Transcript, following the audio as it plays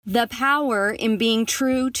The power in being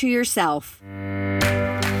true to yourself.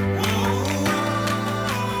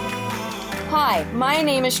 Hi, my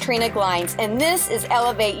name is Trina Glines, and this is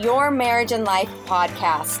Elevate Your Marriage and Life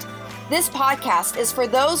podcast. This podcast is for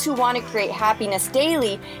those who want to create happiness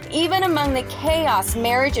daily, even among the chaos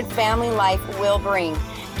marriage and family life will bring.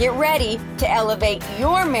 Get ready to elevate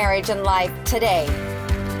your marriage and life today.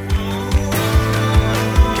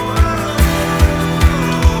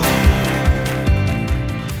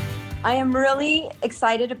 I am really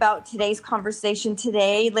excited about today's conversation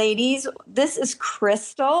today, ladies. This is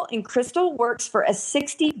Crystal, and Crystal works for a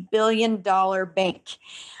 $60 billion bank,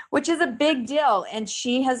 which is a big deal. And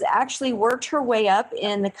she has actually worked her way up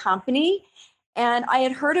in the company. And I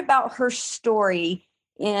had heard about her story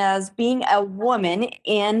as being a woman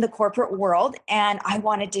in the corporate world, and I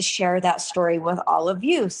wanted to share that story with all of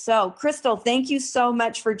you. So, Crystal, thank you so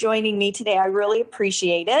much for joining me today. I really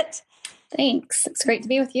appreciate it. Thanks. It's great to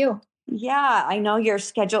be with you. Yeah, I know your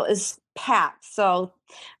schedule is packed. So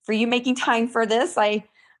for you making time for this, I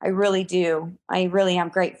really do. I really am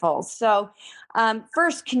grateful. So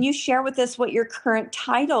first, can you share with us what your current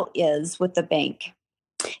title is with the bank?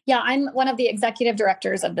 Yeah, I'm one of the executive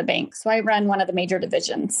directors of the bank. So I run one of the major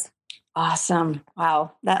divisions. Awesome.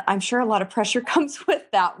 Wow. I'm sure a lot of pressure comes with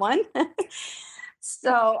that one.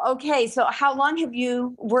 So how long have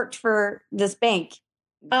you worked for this bank?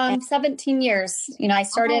 17 years. I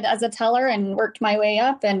started as a teller and worked my way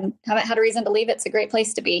up and haven't had a reason to leave. It's a great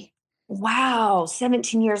place to be. Wow,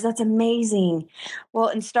 17 years. That's amazing. Well,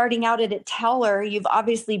 and starting out at a teller, you've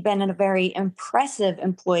obviously been a very impressive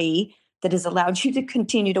employee that has allowed you to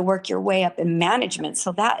continue to work your way up in management.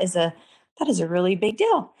 So that is a really big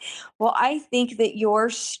deal. Well, I think that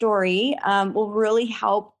your story will really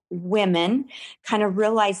help women kind of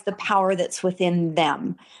realize the power that's within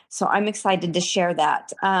them. So I'm excited to share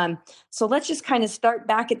that. So let's just kind of start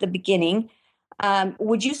back at the beginning.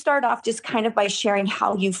 Would you start off just kind of by sharing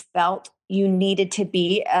how you felt you needed to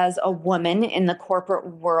be as a woman in the corporate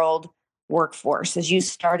world workforce as you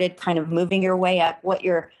started kind of moving your way up, what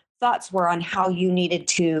your thoughts were on how you needed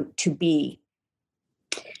to be?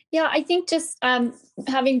 Yeah, I think just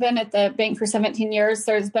having been at the bank for 17 years,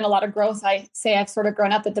 there's been a lot of growth. I say I've sort of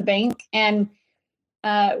grown up at the bank. And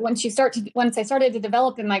once I started to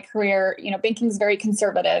develop in my career, banking is very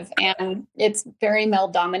conservative and it's very male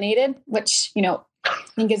dominated, which, I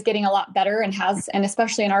think is getting a lot better and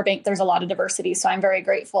especially in our bank, there's a lot of diversity. So I'm very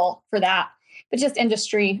grateful for that, but just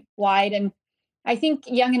industry wide. And I think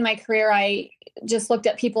young in my career, I just looked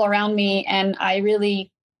at people around me and I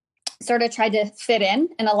really sort of tried to fit in.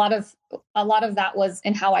 And a lot of that was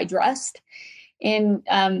in how I dressed. And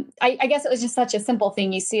I guess it was just such a simple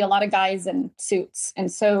thing. You see a lot of guys in suits.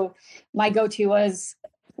 And so my go-to was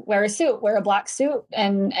wear a suit, wear a black suit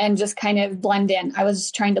and just kind of blend in. I was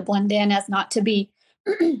just trying to blend in as not to be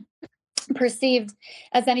perceived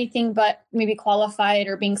as anything but maybe qualified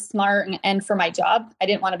or being smart. And for my job, I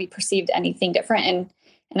didn't want to be perceived anything different.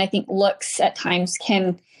 And I think looks at times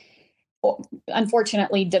can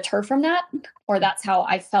unfortunately deter from that, or that's how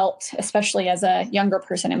I felt, especially as a younger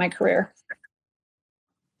person in my career.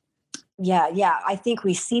 Yeah. I think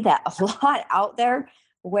we see that a lot out there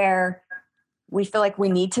where we feel like we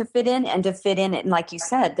need to fit in and to fit in. And like you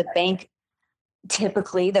said, the bank,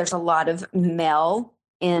 typically there's a lot of male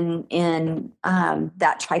in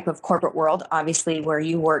that type of corporate world. Obviously where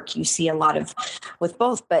you work, you see a lot of with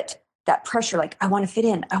both, but that pressure, like, I want to fit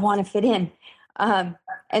in.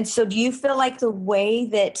 And so do you feel like the way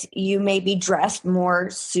that you may be dressed more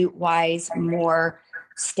suit wise, more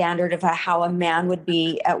standard of how a man would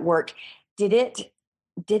be at work, did it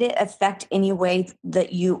affect any way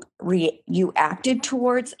that you acted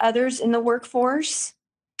towards others in the workforce?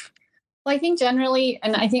 Well, I think generally,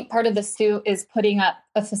 and I think part of the suit is putting up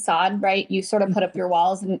a facade, right? You sort of put up your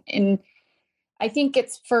walls and I think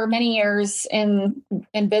it's for many years in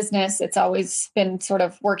business, it's always been sort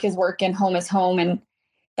of work is work and home is home. And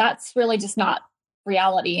that's really just not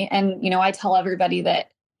reality. And, I tell everybody that,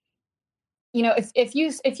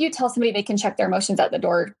 if you tell somebody they can check their emotions at the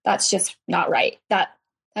door, that's just not right. That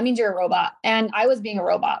means you're a robot. And I was being a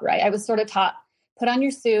robot, right? I was sort of taught, put on your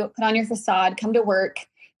suit, put on your facade, come to work,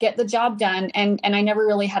 get the job done. And I never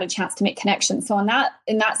really had a chance to make connections. So in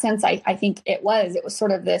that sense, I think it was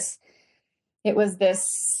sort of this,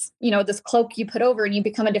 this cloak you put over and you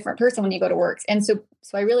become a different person when you go to work. And so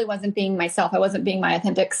I really wasn't being myself. I wasn't being my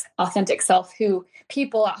authentic self, who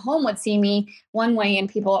people at home would see me one way and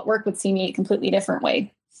people at work would see me a completely different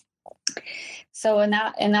way. So in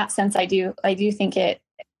that sense, I do think it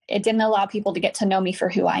didn't allow people to get to know me for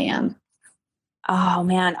who I am. Oh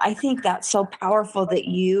man, I think that's so powerful that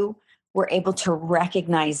you were able to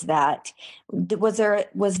recognize that. Was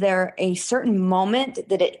there a certain moment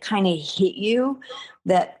that it kind of hit you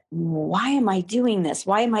that, why am I doing this?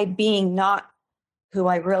 Why am I being not who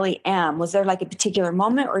I really am? Was there like a particular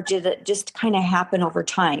moment, or did it just kind of happen over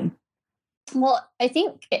time? Well, I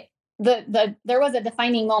think there was a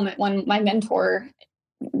defining moment when my mentor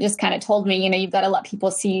just kind of told me, you've got to let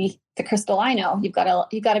people see the Crystal I know. You've got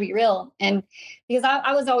to be real. And because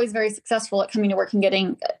I was always very successful at coming to work and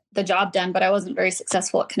getting the job done, but I wasn't very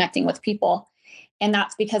successful at connecting with people. And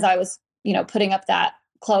that's because I was, putting up that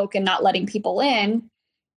cloak and not letting people in.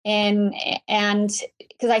 And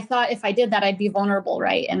because I thought if I did that, I'd be vulnerable,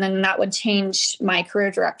 right? And then that would change my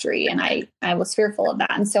career trajectory. And I was fearful of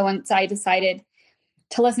that. And so once I decided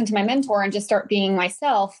to listen to my mentor and just start being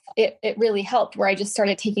myself, it really helped, where I just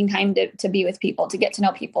started taking time to be with people, to get to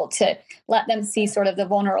know people, to let them see sort of the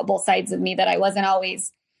vulnerable sides of me, that I wasn't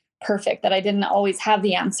always perfect, that I didn't always have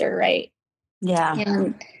the answer, right?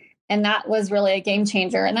 Yeah. And that was really a game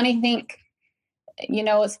changer. And then I think,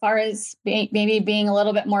 as far as maybe being a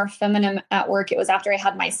little bit more feminine at work, it was after I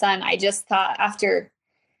had my son. I just thought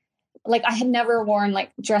I had never worn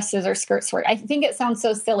like dresses or skirts for it. I think it sounds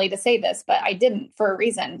so silly to say this, but I didn't, for a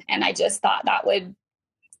reason. And I just thought that would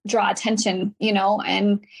draw attention,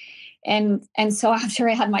 and so after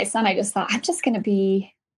I had my son, I just thought, I'm just going to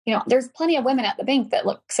be, there's plenty of women at the bank that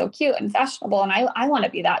look so cute and fashionable. And I want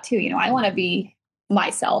to be that too. I want to be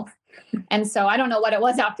myself. And so I don't know what it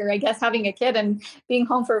was after, I guess, having a kid and being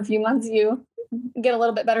home for a few months, you get a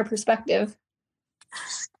little bit better perspective.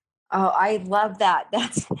 Oh, I love that.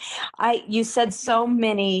 You said so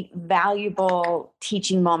many valuable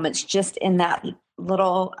teaching moments just in that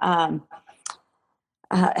little, how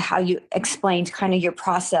you explained kind of your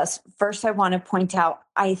process. First, I want to point out,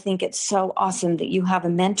 I think it's so awesome that you have a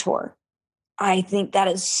mentor. I think that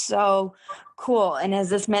is so cool. And has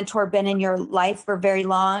this mentor been in your life for very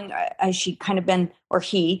long? Has she kind of been, or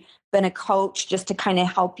he been a coach just to kind of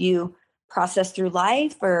help you process through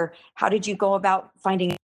life? Or how did you go about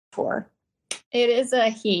finding a mentor? It is a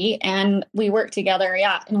he, and we work together.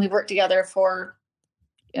 Yeah. And we worked together for,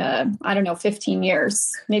 15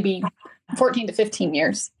 years, maybe 14 to 15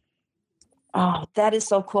 years. Oh, that is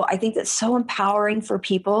so cool. I think that's so empowering for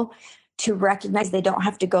people to recognize they don't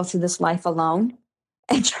have to go through this life alone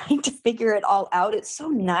and trying to figure it all out. It's so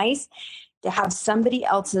nice to have somebody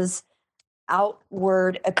else's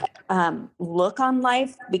outward look on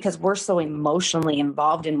life, because we're so emotionally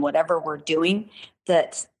involved in whatever we're doing,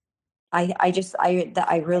 that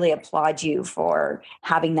I really applaud you for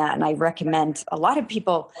having that. And I recommend a lot of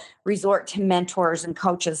people resort to mentors and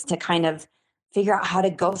coaches to kind of figure out how to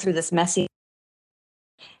go through this messy.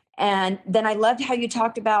 And then I loved how you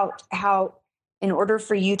talked about how, in order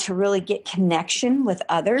for you to really get connection with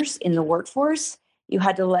others in the workforce, you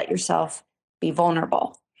had to let yourself be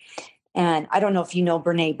vulnerable. And I don't know if you know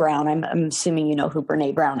Brene Brown. I'm assuming you know who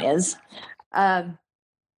Brene Brown is.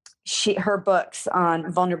 Her books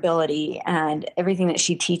on vulnerability and everything that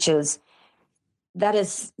she teaches, that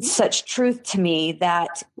is such truth to me,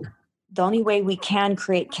 that the only way we can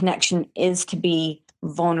create connection is to be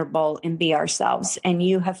vulnerable and be ourselves. And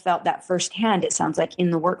you have felt that firsthand, it sounds like, in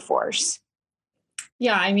the workforce.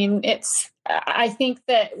 Yeah. I mean, I think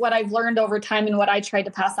that what I've learned over time and what I try to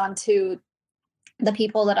pass on to the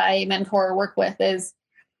people that I mentor or work with is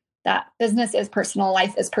that business is personal,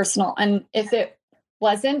 life is personal. And if it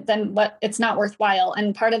wasn't, then it's not worthwhile.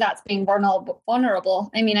 And part of that's being vulnerable.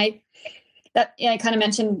 I mean, I kind of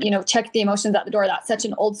mentioned, check the emotions at the door. That's such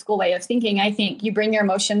an old school way of thinking. I think you bring your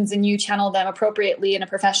emotions and you channel them appropriately in a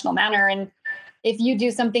professional manner. And if you do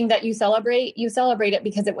something that you celebrate it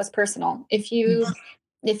because it was personal. If you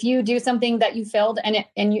do something that you failed and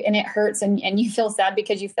it hurts and you feel sad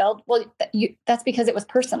because you failed, well, that's because it was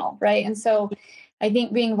personal, right? And so I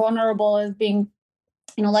think being vulnerable is being,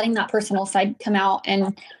 letting that personal side come out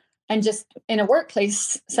and just in a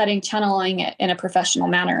workplace setting, channeling it in a professional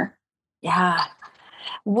manner. Yeah.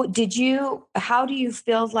 How do you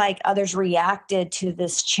feel like others reacted to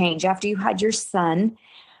this change after you had your son,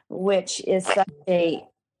 which is such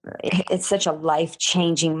a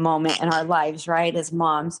life-changing moment in our lives, right? As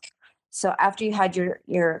moms. So after you had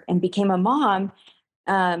your and became a mom,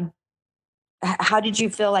 how did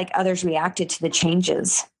you feel like others reacted to the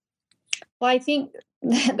changes? Well, I think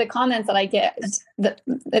the comments that I get,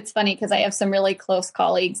 it's funny because I have some really close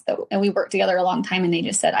colleagues and we worked together a long time, and they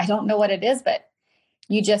just said, I don't know what it is, but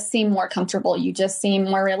you just seem more comfortable. You just seem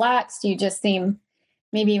more relaxed. You just seem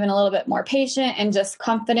maybe even a little bit more patient and just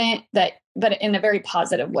confident, but in a very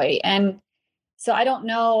positive way. And so I don't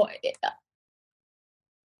know.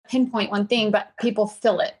 pinpoint one thing, but people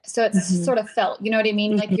feel it. So it's sort of felt, you know what I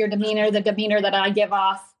mean? Like your demeanor, the demeanor that I give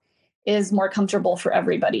off is more comfortable for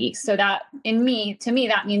everybody. So that to me,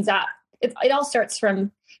 that means that it all starts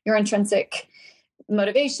from your intrinsic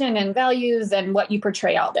motivation and values and what you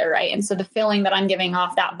portray out there, right? And so the feeling that I'm giving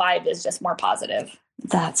off, that vibe is just more positive.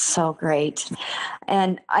 That's so great.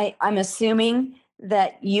 And I'm assuming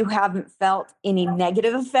that you haven't felt any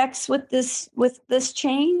negative effects with this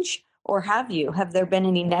change, or have you? Have there been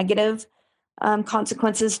any negative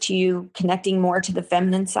consequences to you connecting more to the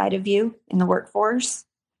feminine side of you in the workforce?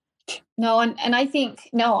 No, and I think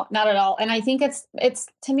no, not at all. And I think it's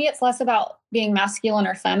to me it's less about being masculine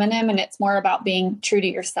or feminine, and it's more about being true to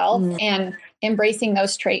yourself and embracing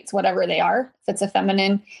those traits, whatever they are. If it's a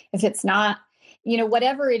feminine, if it's not,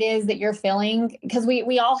 whatever it is that you're feeling, because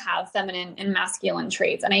we all have feminine and masculine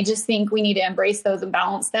traits, and I just think we need to embrace those and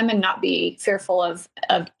balance them, and not be fearful of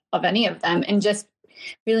any of them, and just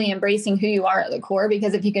really embracing who you are at the core.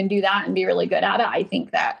 Because if you can do that and be really good at it, I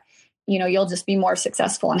think that you'll just be more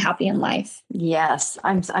successful and happy in life. Yes,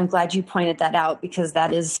 I'm glad you pointed that out, because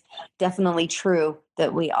that is definitely true,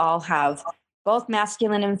 that we all have both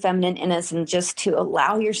masculine and feminine in us, and just to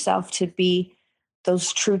allow yourself to be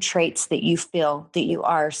those true traits that you feel that you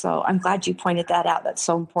are. So I'm glad you pointed that out. That's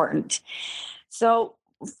so important. So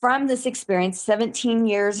from this experience, 17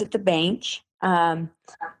 years at the bank,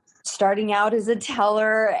 starting out as a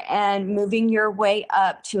teller and moving your way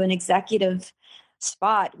up to an executive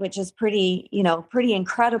spot, which is pretty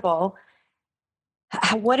incredible.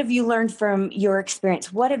 What have you learned from your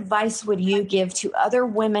experience? What advice would you give to other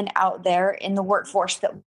women out there in the workforce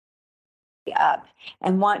that up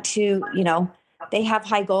and want to, they have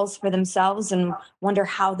high goals for themselves and wonder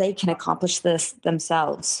how they can accomplish this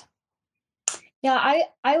themselves? Yeah,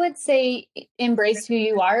 I would say embrace who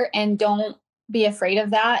you are and don't be afraid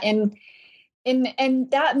of that. And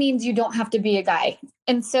that means you don't have to be a guy.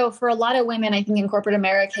 And so for a lot of women, I think in corporate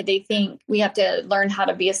America, they think we have to learn how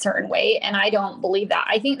to be a certain way. And I don't believe that.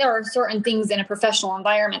 I think there are certain things in a professional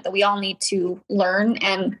environment that we all need to learn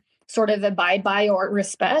and sort of abide by or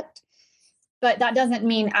respect. But that doesn't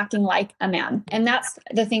mean acting like a man. And that's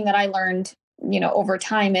the thing that I learned, over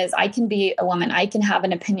time, is I can be a woman. I can have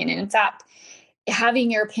an opinion. And in fact,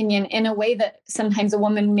 having your opinion in a way that sometimes a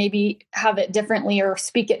woman maybe have it differently or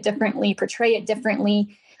speak it differently, portray it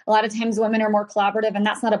differently. A lot of times women are more collaborative, and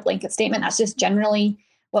that's not a blanket statement. That's just generally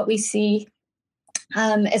what we see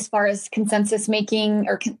as far as consensus making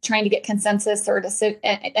or trying to get consensus or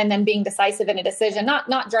and then being decisive in a decision,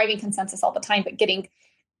 not driving consensus all the time, but getting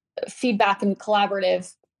feedback and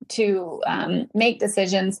collaborative to make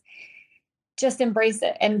decisions. Just embrace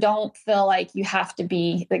it and don't feel like you have to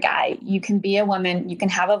be the guy. You can be a woman, you can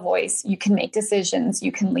have a voice, you can make decisions,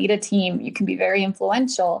 you can lead a team, you can be very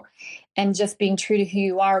influential, and just being true to who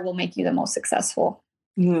you are will make you the most successful.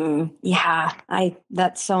 Yeah,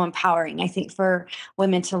 that's so empowering, I think, for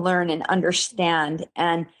women to learn and understand.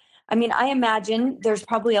 And I mean, I imagine there's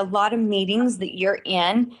probably a lot of meetings that you're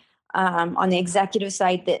in on the executive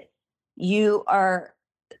side that you are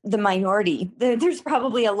the minority. There's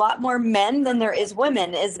probably a lot more men than there is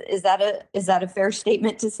women. Is that a fair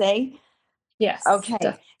statement to say? Yes.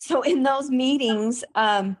 Okay. So in those meetings,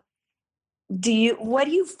 what do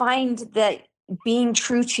you find that being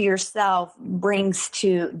true to yourself brings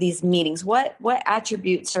to these meetings? What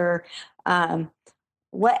attributes or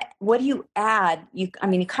what do you add? You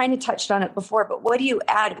kind of touched on it before, but what do you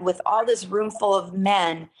add with all this room full of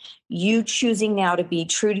men, you choosing now to be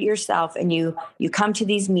true to yourself, and you come to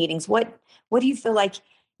these meetings? What do you feel like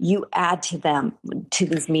you add to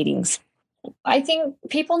these meetings? I think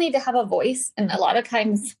people need to have a voice, and a lot of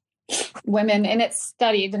times women, and it's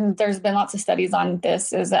studied, and there's been lots of studies on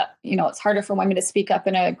this, is that, it's harder for women to speak up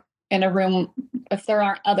in a room if there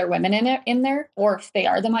aren't other women in there, or if they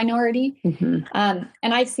are the minority. And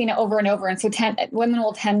I've seen it over and over. And so women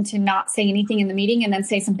will tend to not say anything in the meeting and then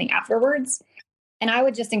say something afterwards. And I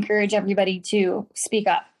would just encourage everybody to speak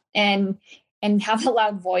up and have a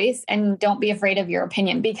loud voice, and don't be afraid of your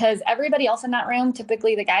opinion, because everybody else in that room,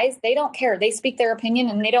 typically the guys, they don't care. They speak their opinion,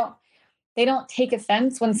 and they don't take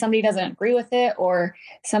offense when somebody doesn't agree with it or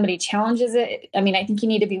somebody challenges it. I mean, I think you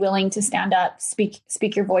need to be willing to stand up, speak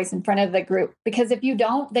your voice in front of the group, because if you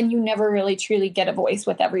don't, then you never really truly get a voice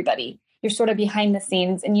with everybody. You're sort of behind the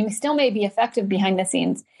scenes, and you still may be effective behind the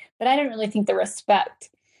scenes, but I don't really think the respect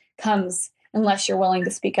comes unless you're willing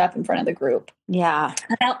to speak up in front of the group. Yeah.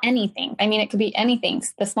 About anything. I mean, it could be anything,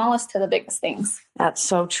 the smallest to the biggest things. That's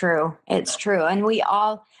so true. It's true. And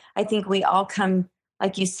I think we all come,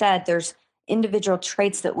 like you said, there's individual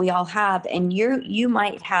traits that we all have, and you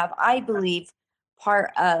might have, I believe,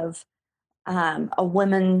 part of a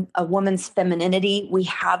woman's femininity. We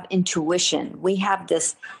have intuition. We have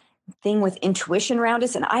this thing with intuition around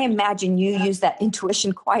us. And I imagine you use that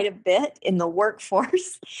intuition quite a bit in the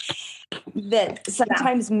workforce that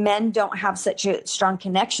sometimes men don't have such a strong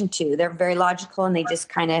connection to. They're very logical and they just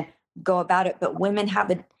kind of go about it. But women have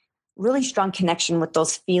a really strong connection with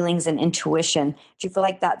those feelings and intuition. Do you feel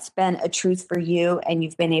like that's been a truth for you and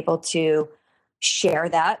you've been able to share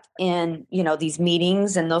that in, these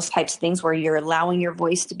meetings and those types of things where you're allowing your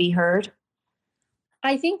voice to be heard?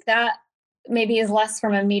 I think that maybe is less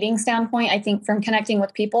from a meeting standpoint. I think from connecting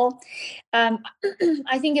with people. I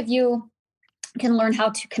think if you can learn how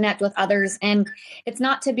to connect with others, and it's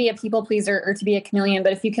not to be a people pleaser or to be a chameleon,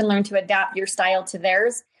 but if you can learn to adapt your style to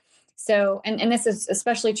theirs. So, and this is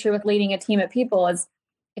especially true with leading a team of people, is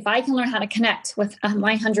if I can learn how to connect with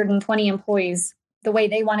my 120 employees the way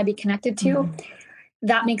they want to be connected to,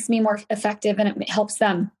 that makes me more effective and it helps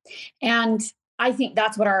them. And I think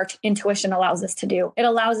that's what our intuition allows us to do. It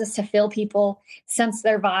allows us to feel people, sense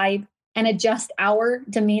their vibe, and adjust our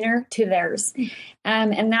demeanor to theirs.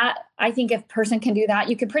 And that, I think if a person can do that,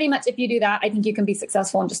 you can pretty much, if you do that, I think you can be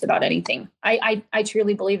successful in just about anything. I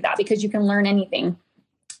truly believe that, because you can learn anything.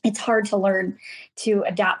 It's hard to learn to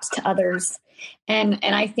adapt to others. And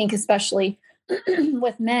I think especially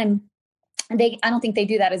with men, I don't think they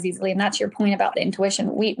do that as easily. And that's your point about the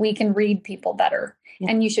intuition. We can read people better,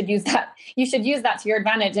 and you should use that. You should use that to your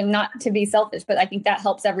advantage and not to be selfish. But I think that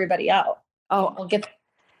helps everybody out. Oh,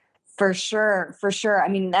 for sure. For sure. I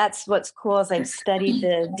mean, that's what's cool is I've studied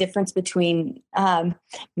the difference between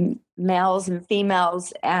males and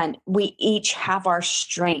females, and we each have our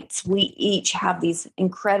strengths. We each have these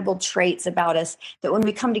incredible traits about us that when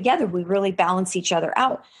we come together, we really balance each other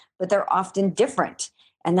out, but they're often different,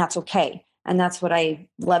 and that's okay. And that's what I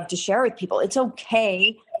love to share with people. It's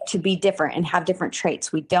okay to be different and have different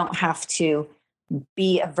traits. We don't have to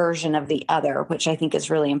be a version of the other, which I think is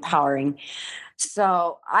really empowering.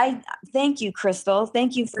 So I thank you, Crystal.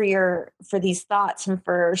 Thank you for these thoughts and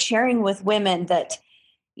for sharing with women that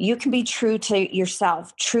you can be true to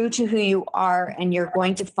yourself, true to who you are, and you're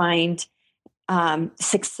going to find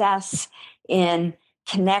success in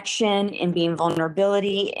connection, in being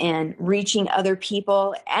vulnerability, and reaching other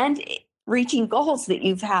people and reaching goals that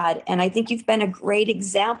you've had. And I think you've been a great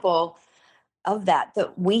example of that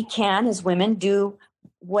we can, as women, do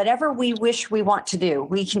whatever we wish we want to do.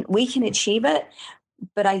 We can achieve it.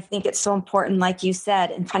 But I think it's so important, like you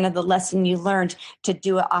said, and kind of the lesson you learned, to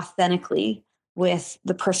do it authentically with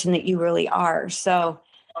the person that you really are. So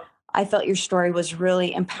I felt your story was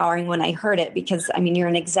really empowering when I heard it, because I mean, you're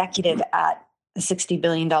an executive at a $60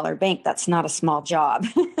 billion bank. That's not a small job.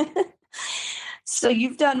 So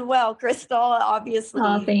you've done well, Crystal, obviously.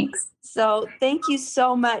 Oh, thanks. So thank you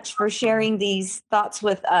so much for sharing these thoughts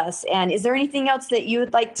with us. And is there anything else that you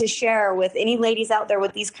would like to share with any ladies out there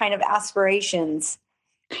with these kind of aspirations?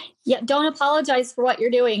 Yeah, don't apologize for what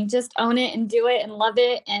you're doing. Just own it and do it and love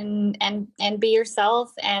it and be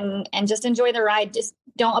yourself and just enjoy the ride. Just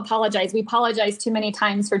don't apologize. We apologize too many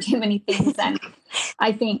times for too many things. And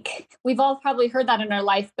I think we've all probably heard that in our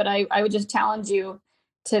life, but I would just challenge you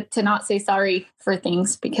to not say sorry for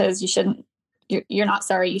things, because you shouldn't. You're not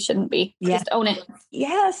sorry. You shouldn't be. Just own it.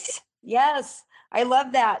 Yes. I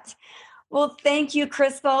love that. Well, thank you,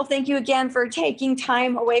 Crystal. Thank you again for taking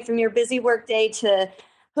time away from your busy workday to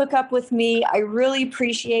hook up with me. I really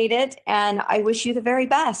appreciate it. And I wish you the very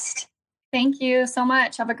best. Thank you so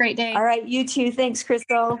much. Have a great day. All right. You too. Thanks,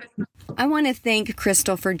 Crystal. I want to thank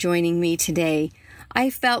Crystal for joining me today. I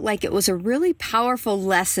felt like it was a really powerful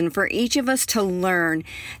lesson for each of us to learn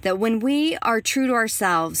that when we are true to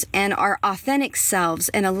ourselves and our authentic selves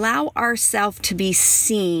and allow ourselves to be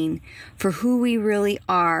seen for who we really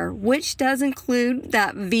are, which does include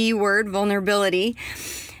that V word, vulnerability,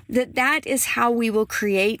 that is how we will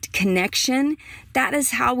create connection. That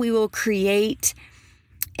is how we will create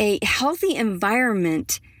a healthy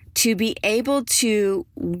environment to be able to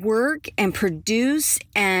work and produce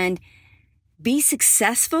and be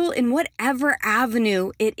successful in whatever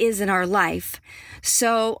avenue it is in our life.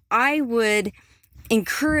 So I would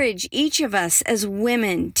encourage each of us as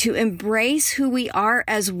women to embrace who we are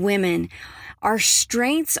as women. Our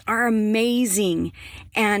strengths are amazing,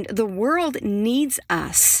 and the world needs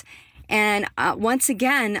us. And once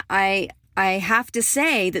again, I have to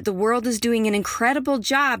say that the world is doing an incredible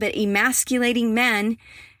job at emasculating men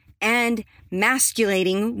and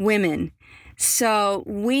masculating women. So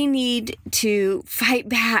we need to fight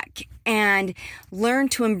back and learn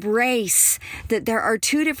to embrace that there are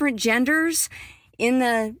two different genders in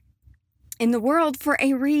the world for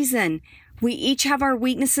a reason. We each have our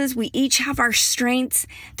weaknesses. We each have our strengths.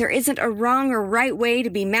 There isn't a wrong or right way to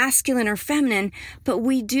be masculine or feminine, but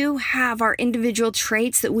we do have our individual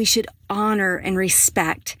traits that we should honor and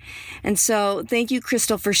respect. And so thank you,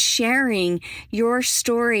 Crystal, for sharing your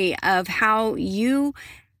story of how you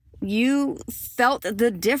felt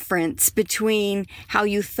the difference between how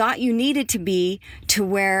you thought you needed to be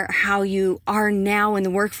to how you are now in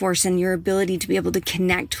the workforce and your ability to be able to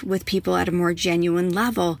connect with people at a more genuine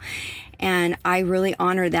level. And I really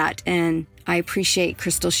honor that, and I appreciate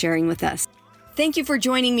Crystal sharing with us. Thank you for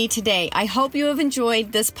joining me today. I hope you have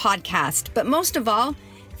enjoyed this podcast, but most of all,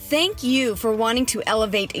 thank you for wanting to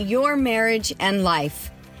elevate your marriage and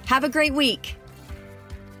life. Have a great week.